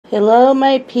Hello,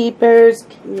 my peepers.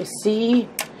 Can you see?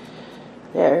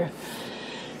 There.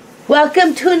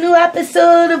 Welcome to a new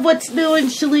episode of What's New in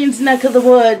Shalene's Neck of the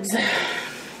Woods.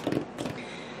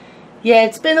 Yeah,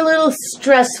 it's been a little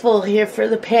stressful here for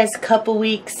the past couple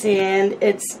weeks, and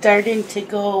it's starting to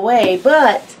go away.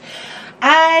 But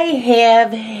I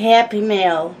have happy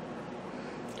mail.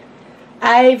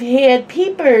 I've had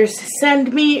peepers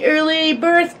send me early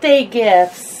birthday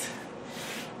gifts.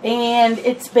 And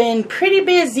it's been pretty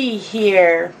busy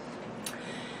here.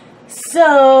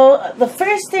 So, the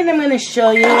first thing I'm going to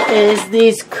show you is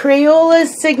these Crayola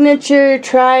Signature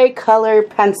Tri-Color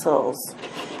Pencils.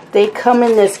 They come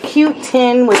in this cute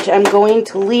tin, which I'm going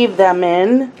to leave them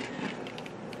in.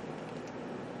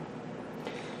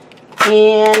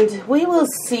 And we will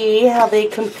see how they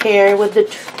compare with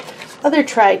the other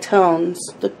Tri-Tones.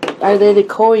 Are they the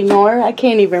Koh-i-Noor? I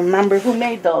can't even remember who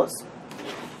made those.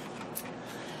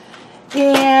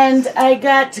 And I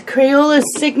got Crayola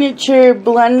Signature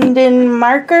Blending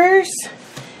Markers,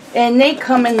 and they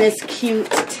come in this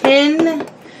cute tin.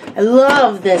 I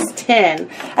love this tin.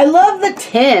 I love the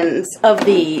tins of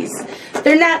these.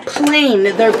 They're not plain,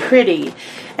 they're pretty.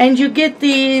 And you get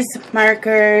these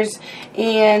markers,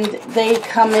 and they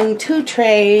come in 2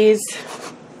 trays.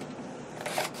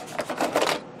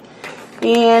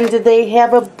 And they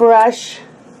have a brush,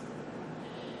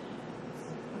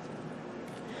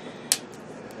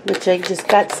 which I just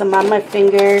got some on my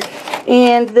finger,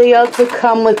 and they also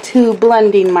come with 2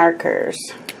 blending markers.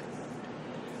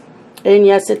 And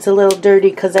yes, it's a little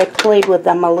dirty because I played with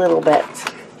them a little bit.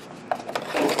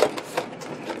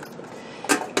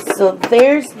 So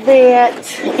there's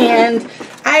that, and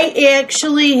I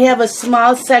actually have a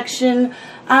small section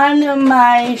on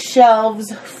my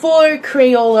shelves for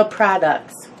Crayola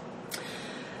products.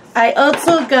 I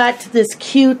also got this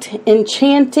cute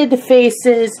Enchanted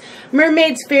Faces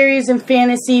Mermaids, Fairies, and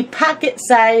Fantasy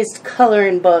pocket-sized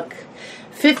coloring book.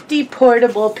 50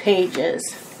 portable pages.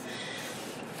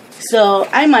 So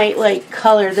I might like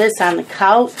color this on the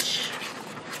couch.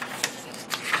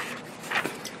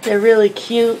 They're really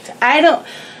cute. I don't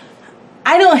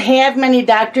have many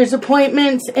doctor's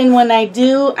appointments, and when I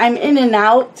do, I'm in and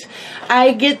out.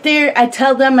 I get there, I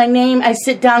tell them my name, I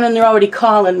sit down, and they're already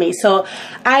calling me. So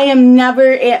I am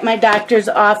never at my doctor's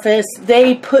office.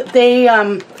 They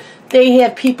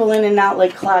have people in and out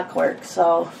like clockwork.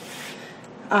 So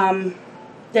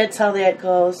that's how that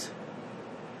goes.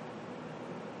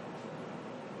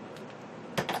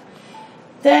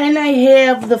 Then I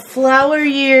have the Flower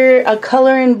Year, a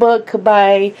coloring book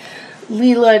by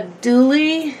Leila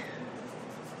Dooley,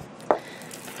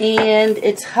 and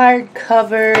it's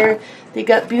hardcover. They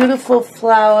got beautiful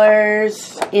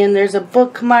flowers, and there's a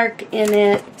bookmark in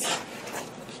it.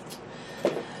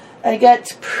 I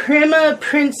got Prima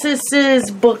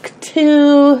Princesses Book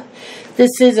 2.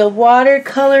 This is a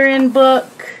watercoloring book.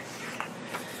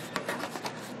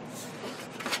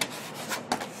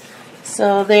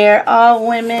 So they're all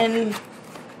women.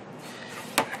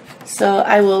 So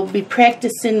I will be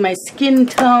practicing my skin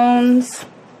tones.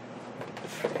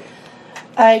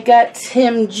 I got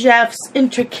Tim Jeff's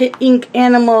Intricate Ink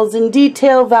Animals in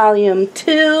Detail Volume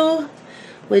 2,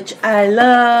 which I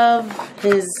love.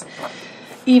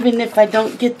 Even if I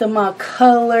don't get them all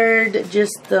colored,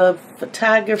 just the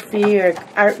photography or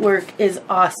artwork is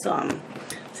awesome.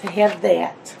 So I have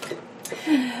that.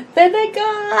 Then I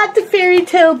got the Fairy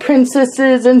Tale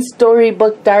Princesses and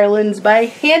Storybook Darlings by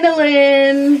Hannah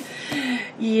Lynn.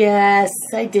 Yes,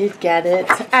 I did get it.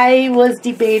 I was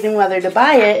debating whether to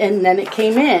buy it, and then it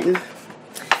came in.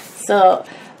 So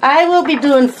I will be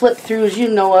doing flip throughs, you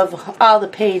know, of all the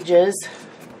pages.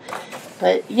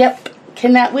 But yep,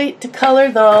 cannot wait to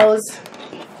color those.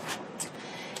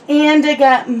 And I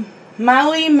got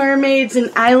Maui Mermaids and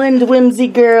Island Whimsy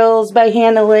Girls by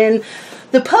Hannah Lynn.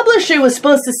 The publisher was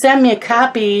supposed to send me a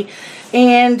copy,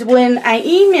 and when I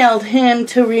emailed him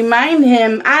to remind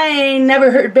him, I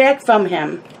never heard back from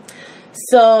him.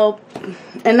 So,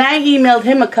 and I emailed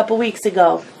him a couple weeks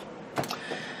ago.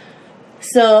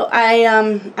 So I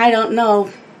don't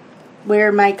know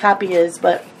where my copy is,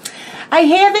 but I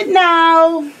have it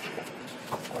now.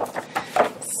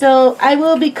 So I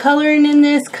will be coloring in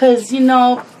this because, you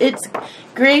know, it's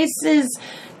Grace's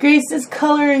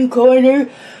coloring corner.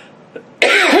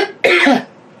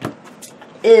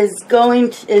 is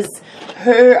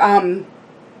her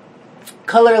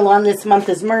color along this month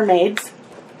is mermaids.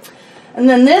 And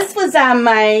then this was on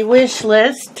my wish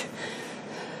list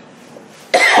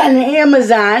on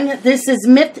Amazon. This is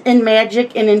Myth and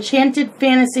Magic, an Enchanted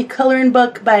Fantasy Coloring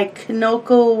Book by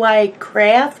Kinoko Y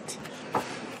Craft.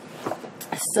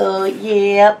 So,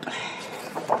 yep.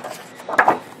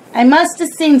 I must have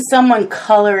seen someone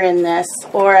color in this,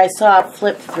 or I saw a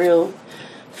flip through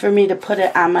for me to put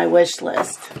it on my wish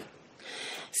list.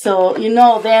 So, you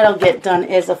know, that'll get done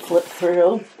as a flip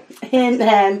through. And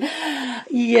then,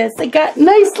 yes, I got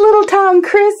Nice Little Town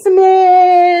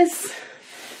Christmas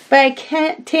by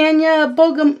Tanya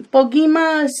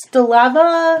Bogima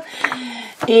Stalava.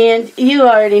 And you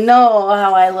already know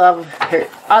how I love her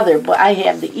other, but I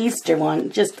have the Easter one.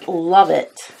 Just love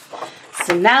it.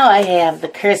 So now I have the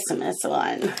Christmas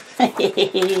one.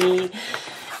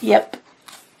 Yep.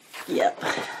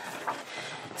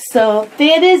 So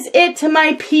that is it to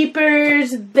my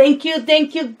peepers. Thank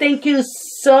you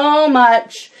so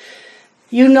much.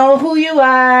 You know who you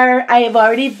are. I have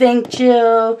already thanked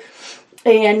you.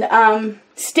 And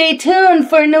stay tuned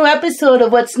for a new episode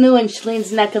of What's New in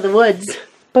Shalene's Neck of the Woods.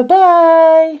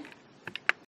 Bye-bye.